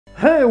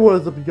Hey, what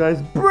is up, you guys?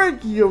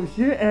 Breakie over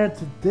here, and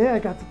today I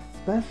got something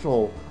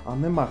special.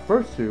 I'm in my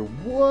fursuit.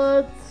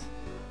 What?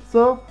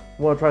 So,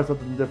 I want to try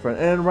something different,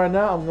 and right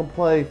now I'm gonna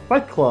play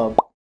Fight Club.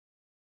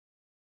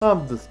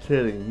 I'm just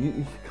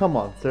kidding. Come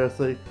on,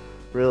 seriously,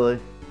 really?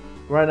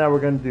 Right now we're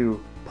gonna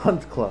do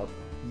Punch Club.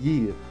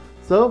 Yeah.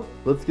 So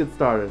let's get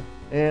started,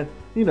 and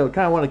kind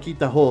of want to keep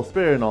the whole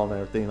spirit and all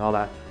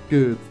that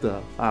good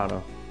stuff. I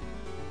don't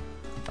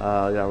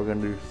know. Yeah, we're gonna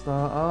do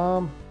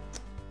stuff.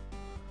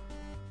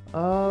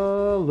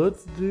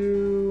 Let's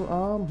do,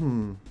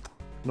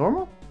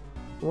 normal?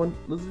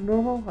 Let's do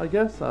normal, I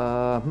guess.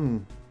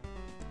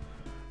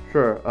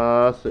 Sure,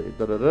 let's see,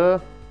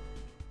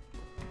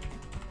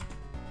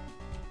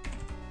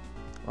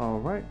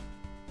 Alright.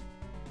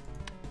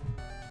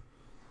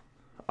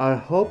 I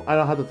hope I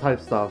don't have to type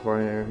stuff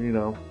right here,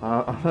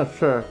 I'm not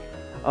sure.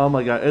 Oh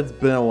my god, it's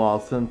been a while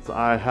since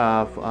I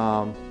have,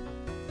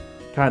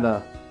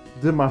 kinda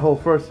did my whole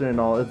first year and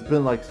all. It's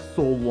been like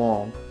so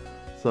long.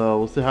 So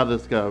we'll see how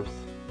this goes.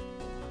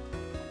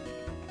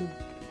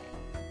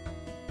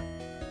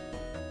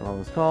 I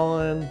was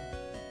calling.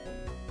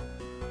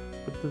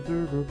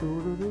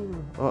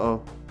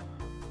 Uh-oh.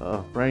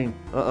 Uh-oh. Rain.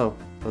 Uh-oh.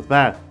 That's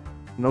bad.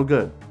 No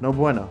good. No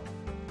bueno.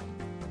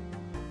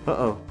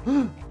 Uh-oh.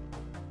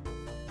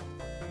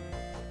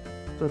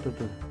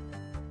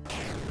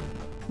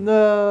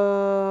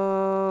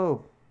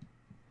 No!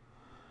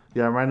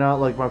 Yeah, right now,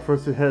 like, my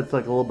first two head's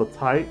like a little bit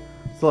tight.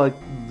 So, like,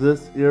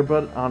 this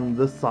earbud on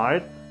this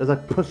side is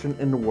like pushing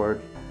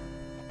inward.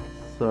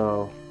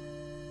 So,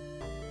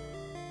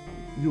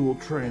 you will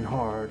train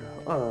hard.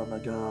 Oh my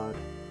god.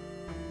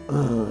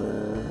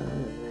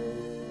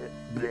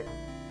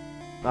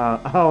 I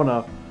don't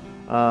know.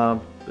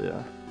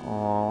 Yeah.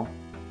 Aww.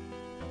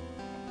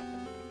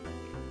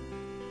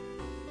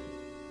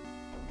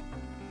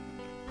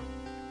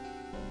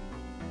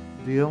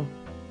 Deal?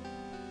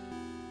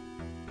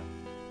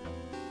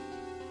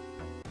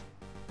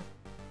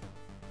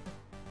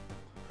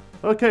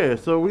 Okay,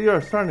 so we are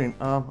starting.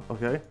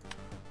 Okay.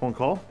 Phone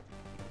call.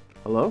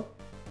 Hello?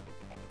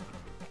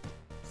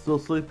 Still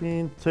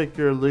sleeping? Take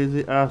your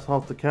lazy ass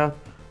off the couch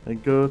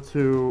and go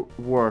to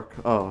work.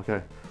 Oh,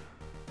 okay.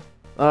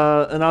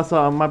 And also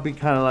I might be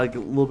kind of like a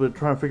little bit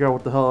trying to figure out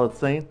what the hell it's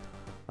saying.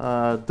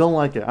 Don't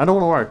like it. I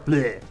don't want to work.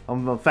 Blech.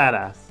 I'm a fat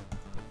ass.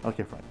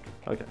 Okay, Frank.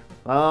 Okay.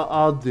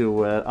 I'll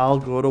do it. I'll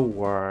go to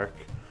work.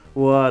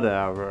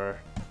 Whatever.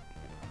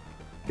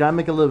 Gotta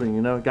make a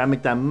living, Gotta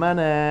make that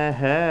money.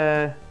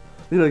 Hey.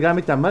 Gotta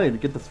make that money to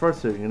get this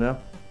fursuit,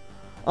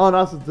 Oh, and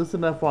also, this is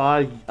an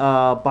FYI,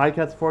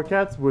 Bycats,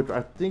 4Cats, which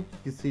I think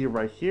you can see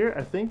right here,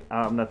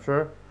 I'm not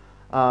sure.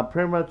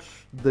 Pretty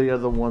much, they are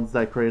the ones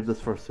that created this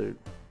fursuit.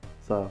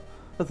 So,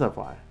 that's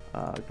FYI.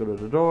 Go to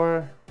the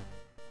door.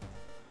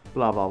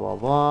 Blah, blah, blah,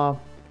 blah.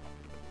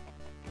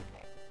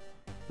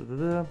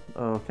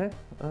 Okay.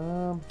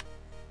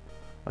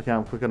 Okay,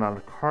 I'm clicking on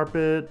the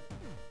carpet.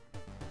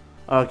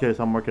 Okay,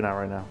 so I'm working out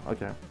right now.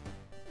 Okay.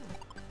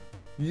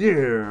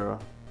 Yeah.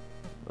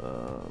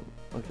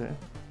 Okay.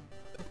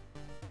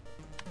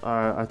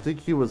 I think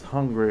he was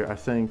hungry, I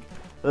think.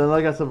 And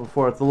like I said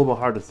before, it's a little bit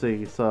hard to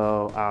see,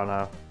 so I don't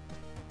know.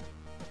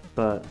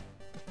 But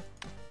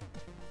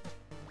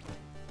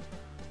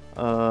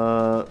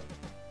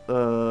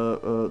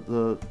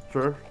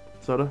sure,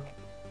 soda.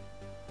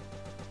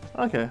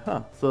 Okay,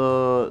 huh.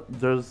 So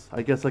there's,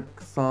 I guess,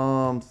 like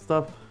some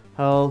stuff: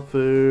 health,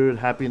 food,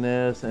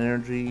 happiness,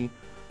 energy,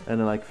 and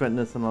then like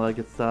fitness and all that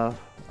good stuff.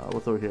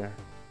 What's over here?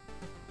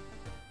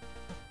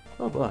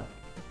 Oh boy.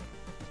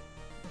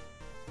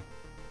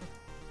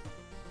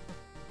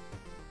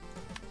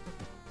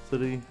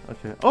 City.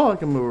 Okay. Oh, I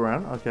can move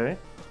around. Okay.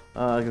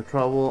 I can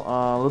travel.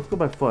 Let's go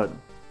by foot.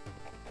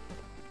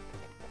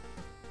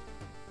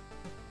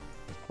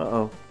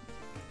 Uh-oh.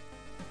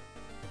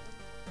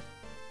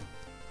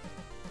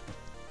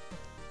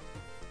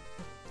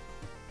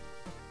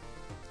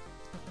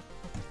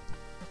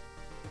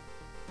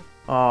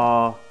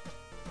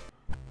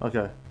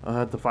 Okay. I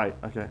had to fight.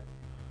 Okay.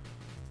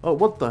 Oh,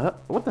 what the heck?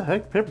 What the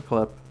heck?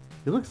 Paperclip.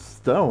 He looks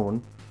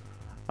stoned.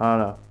 I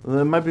don't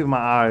know. It might be my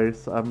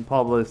eyes. I'm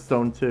probably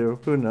stoned too.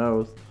 Who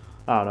knows?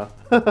 I don't know.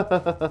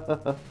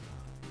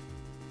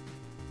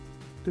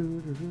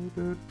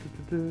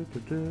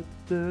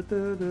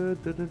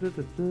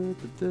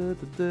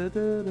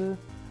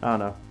 I don't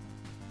know.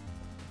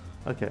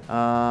 Okay.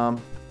 I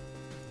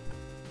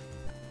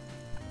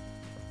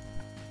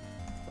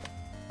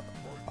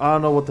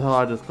don't know what the hell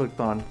I just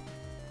clicked on.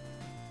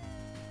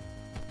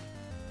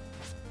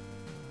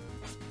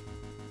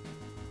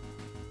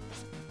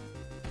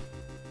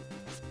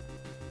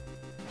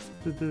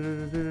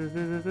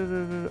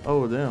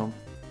 Oh damn.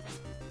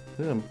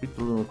 Damn, beat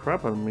the little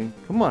crap out of me.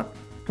 Come on,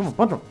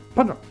 punch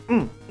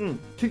him,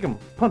 kick him,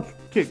 punch,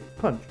 kick,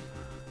 punch.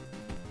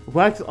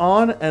 Wax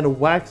on and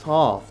wax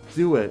off.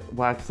 Do it.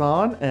 Wax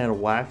on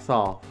and wax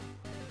off.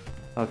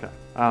 Okay,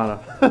 I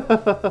don't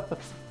know.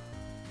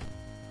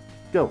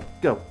 Go,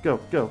 go, go,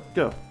 go,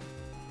 go.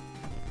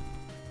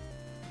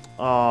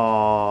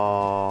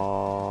 Oh,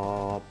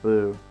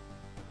 boo.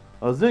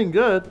 I was doing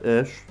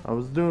good-ish. I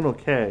was doing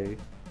okay.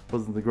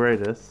 Wasn't the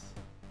greatest.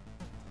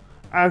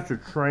 I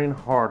should train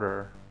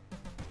harder.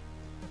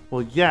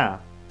 Well, yeah.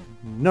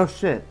 No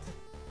shit.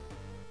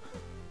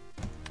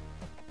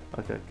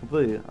 Okay,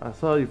 completely. I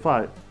saw you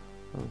fight.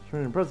 That was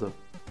pretty impressive.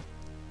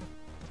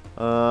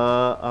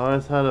 I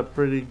always had a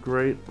pretty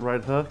great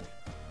right hook.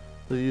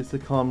 They used to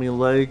call me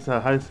legs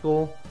at high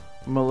school.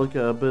 I'm gonna look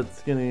a bit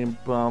skinny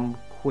and bum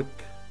quick.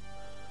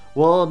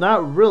 Well,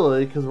 not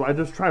really, because I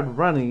just tried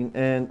running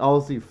and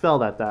obviously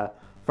failed at that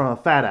from a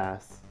fat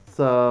ass.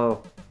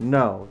 So,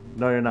 no.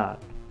 No, you're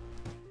not.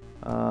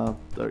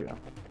 There we go.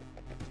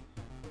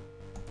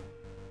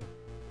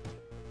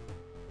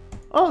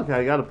 Oh, okay,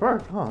 I got a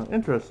perk. Huh,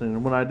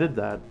 interesting when I did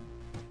that.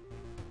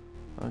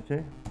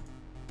 Okay.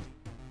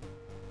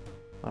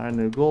 Alright,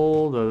 new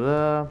gold,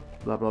 blah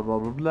blah blah blah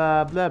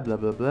blah blah blah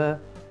blah blah.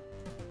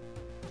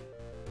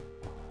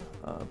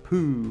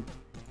 Poo.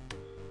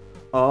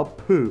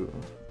 Poo.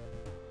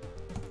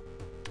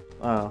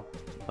 Oh.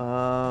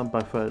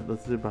 By foot.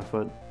 Let's do by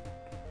foot.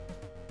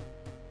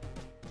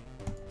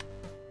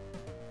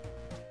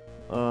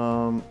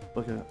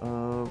 Okay,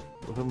 who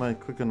am I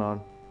clicking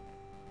on?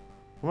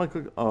 Who am I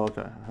clicking? Oh,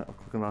 okay. I'm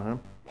clicking on him.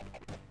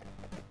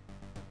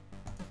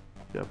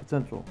 Yeah,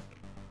 potential.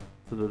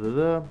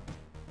 Da-da-da-da.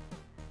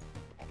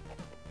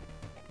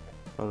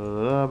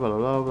 Blah,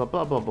 blah, blah,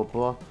 blah, blah,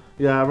 blah.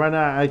 Yeah, right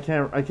now I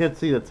can't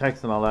see the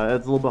text and all that.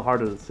 It's a little bit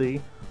harder to see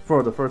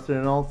for the first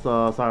and all,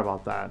 so sorry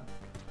about that.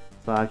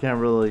 So I can't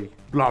really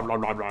blah blah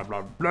blah blah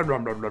blah blah blah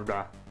blah blah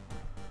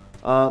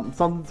blah.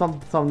 Some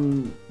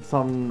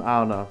I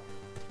don't know.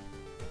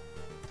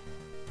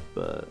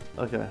 But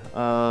okay.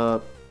 I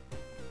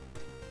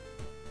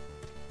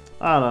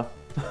don't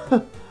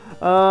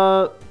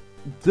know.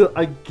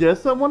 I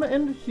guess I want to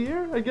end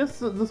here. I guess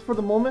just for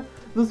the moment.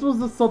 This was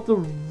just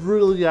something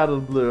really out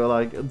of the blue.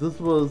 Like, this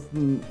was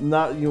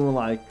not even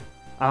like,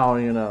 I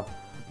don't even know.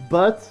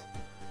 But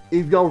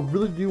if y'all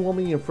really do want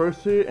me in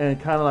Fursuit and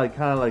kind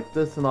of like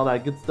this and all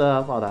that good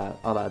stuff, all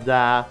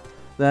that,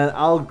 then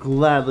I'll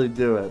gladly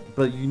do it.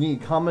 But you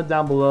need to comment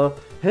down below.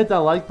 Hit that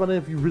like button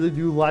if you really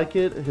do like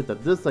it. Hit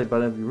that dislike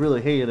button if you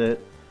really hate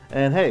it.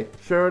 And hey,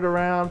 share it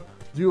around.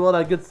 Do all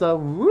that good stuff.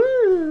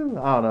 Woo!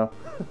 I don't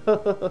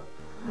know.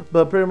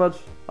 But pretty much,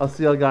 I'll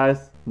see y'all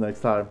guys next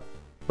time.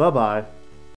 Bye-bye.